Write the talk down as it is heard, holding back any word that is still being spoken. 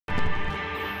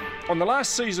On the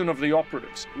last season of The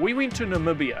Operatives, we went to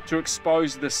Namibia to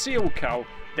expose the seal cull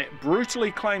that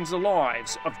brutally claims the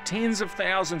lives of tens of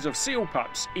thousands of seal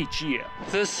pups each year.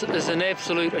 This is an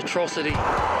absolute atrocity.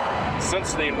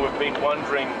 Since then, we've been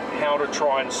wondering how to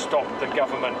try and stop the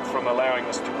government from allowing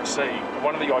this to proceed.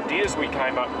 One of the ideas we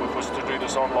came up with was to do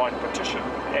this online petition,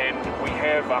 and we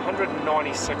have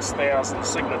 196,000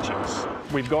 signatures.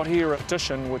 We've got here a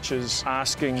petition which is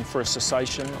asking for a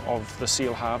cessation of the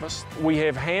seal harvest. We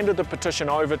have handed the petition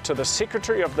over to the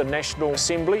Secretary of the National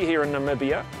Assembly here in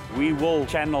Namibia. We will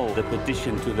channel the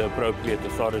petition to the appropriate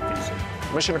authorities.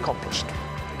 Mission accomplished.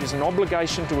 There's an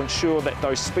obligation to ensure that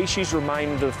those species remain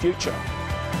into the future.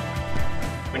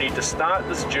 We need to start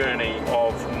this journey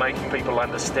of making people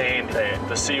understand that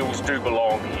the seals do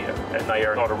belong here and they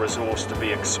are not a resource to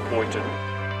be exploited.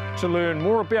 To learn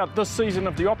more about this season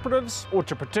of The Operatives or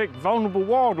to protect vulnerable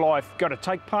wildlife, go to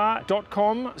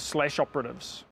takepart.com/operatives.